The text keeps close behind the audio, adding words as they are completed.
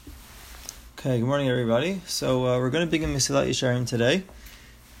Okay, good morning everybody. So we're going to begin Mesilat Yesharim today.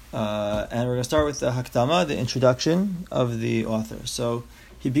 And we're going to start with the Hakdama, the introduction of the author. So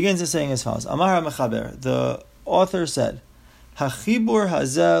he begins by saying as follows. Amar HaMechaber, the author said, Hachibur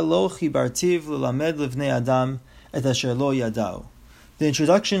hazeh lo chibartiv l'lamed livnei adam et asher lo yadau. The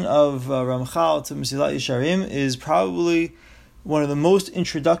introduction of Ramchal to Mesilat Yesharim is probably one of the most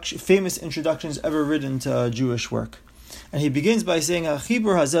famous introductions ever written to Jewish work. And he begins by saying, I didn't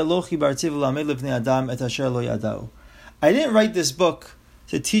write this book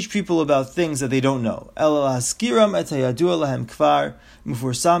to teach people about things that they don't know.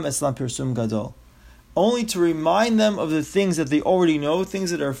 Only to remind them of the things that they already know,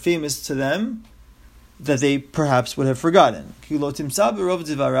 things that are famous to them, that they perhaps would have forgotten.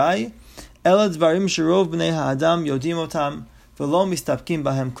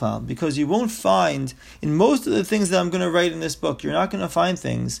 Because you won't find, in most of the things that I'm going to write in this book, you're not going to find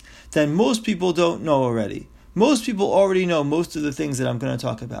things that most people don't know already. Most people already know most of the things that I'm going to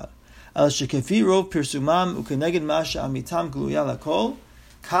talk about.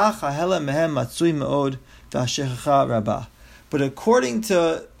 But according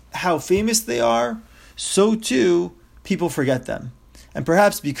to how famous they are, so too people forget them. And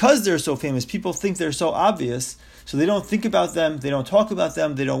perhaps because they're so famous, people think they're so obvious, so they don't think about them, they don't talk about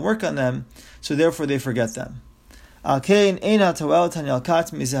them, they don't work on them, so therefore they forget them. So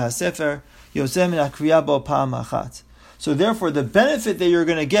therefore the benefit that you're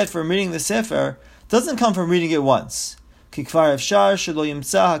going to get from reading the Sefer doesn't come from reading it once. Because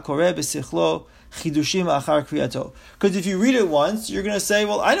if you read it once, you're going to say,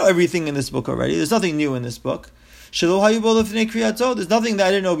 well, I know everything in this book already, there's nothing new in this book. There's nothing that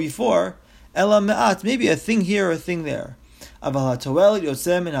I didn't know before. Maybe a thing here or a thing there. Where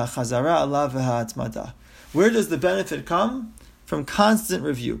does the benefit come? From constant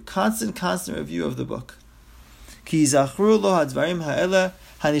review. Constant review of the book.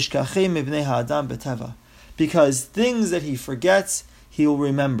 Because things that he forgets, he will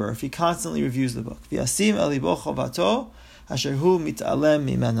remember if he constantly reviews the book.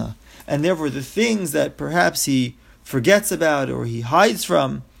 And therefore the things that perhaps he forgets about or he hides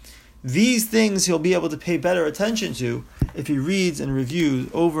from, these things he'll be able to pay better attention to if he reads and reviews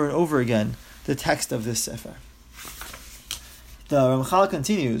over and over again the text of this Sefer. The Ramchal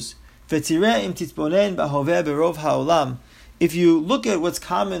continues, if you look at what's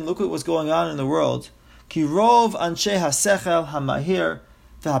common, look at what's going on in the world, if you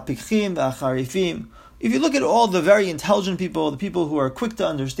look at all the very intelligent people, the people who are quick to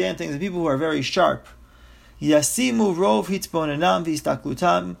understand things, the people who are very sharp, Yasimu rov hitzbonenam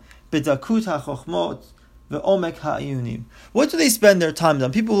v'istaklutam b'dakut ha'chochmot ve'omek ha'iyunim. What do they spend their time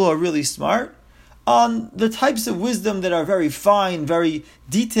on? People who are really smart? On the types of wisdom that are very fine, very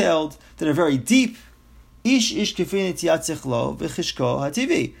detailed, that are very deep. Ish kefin etziatzechlo v'chishko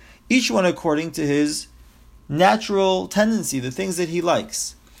hativi. Each one according to his natural tendency, the things that he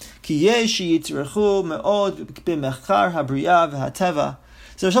likes. Ki yesh yitzrechu me'od b'mechkar habriya v'hateva.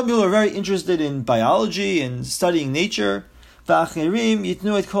 So some people are very interested in biology and studying nature. And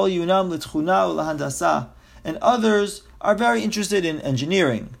others are very interested in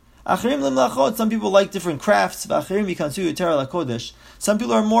engineering. Some people like different crafts. Some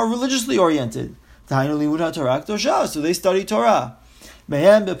people are more religiously oriented. So they study Torah.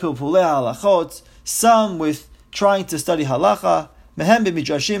 Some with trying to study halacha.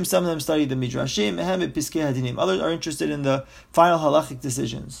 Some of them study the midrashim. Others are interested in the final halachic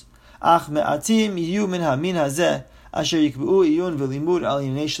decisions.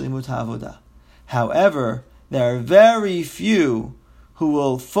 However, there are very few who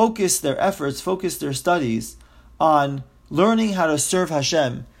will focus their efforts, focus their studies on learning how to serve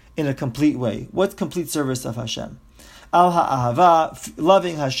Hashem in a complete way. What's complete service of Hashem? Al ha'ahava,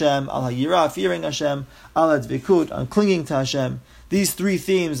 loving Hashem. Al ha'yira, fearing Hashem. Al ha'dvikut, on clinging to Hashem. These three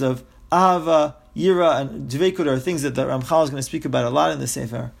themes of ahava, yira, and dvikut are things that the Ramchal is going to speak about a lot in the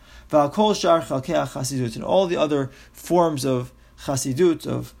Sefer. V'akol shar chalkei ha'chasidut, and all the other forms of chasidut,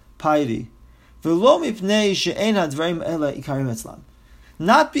 of piety. V'lo mipnei she'en hadvarim ele ikarim etzlam.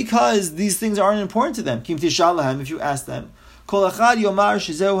 Not because these things aren't important to them. Kim tishal lahem, if you ask them. Kol echad yomar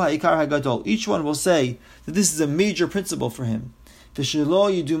shezehu ha'ikar hagadol. Each one will say that this is a major principle for him.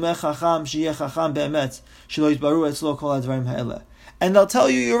 V'shelo yidumeh chacham sheyeh chacham be'emet shelo yitbaru etzlo kol hadvarim ha'ele. And they'll tell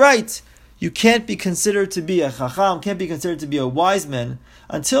you, you're right. You can't be considered to be a chacham, can't be considered to be a wise man,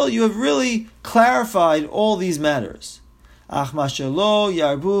 until you have really clarified all these matters. Ach mashelo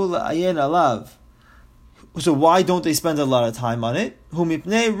yarbu la'ayin alav. So why don't they spend a lot of time on it? Because they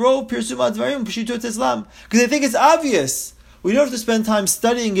think it's obvious. We don't have to spend time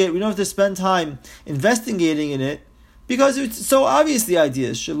studying it. We don't have to spend time investigating in it because it's so obvious the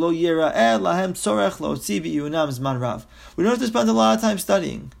ideas. We don't have to spend a lot of time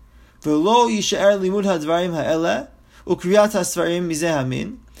studying. So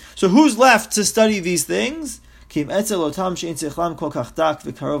who's left to study these things?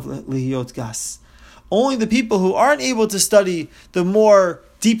 Only the people who aren't able to study the more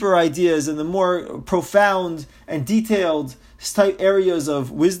deeper ideas and the more profound and detailed type areas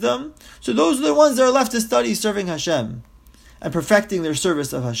of wisdom. So those are the ones that are left to study serving Hashem and perfecting their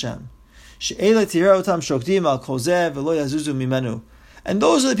service of Hashem. And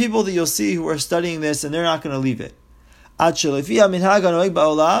those are the people that you'll see who are studying this and they're not going to leave it. And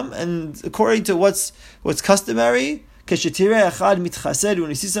according to what's customary, when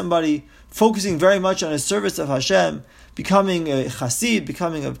you see somebody focusing very much on his service of Hashem, becoming a chassid,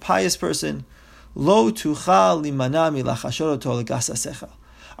 becoming a pious person, our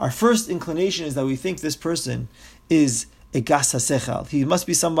first inclination is that we think this person is a gas hasechal. He must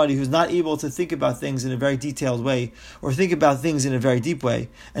be somebody who's not able to think about things in a very detailed way or think about things in a very deep way,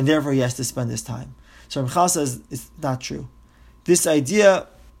 and therefore he has to spend his time. So Ramchal says it's not true. This idea,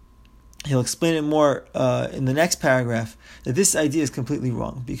 he'll explain it more in the next paragraph, that this idea is completely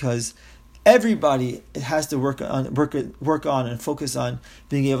wrong because everybody has to work on and focus on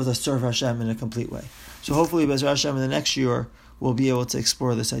being able to serve Hashem in a complete way. So hopefully, Be'ez Hashem, in the next year, we'll be able to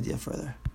explore this idea further.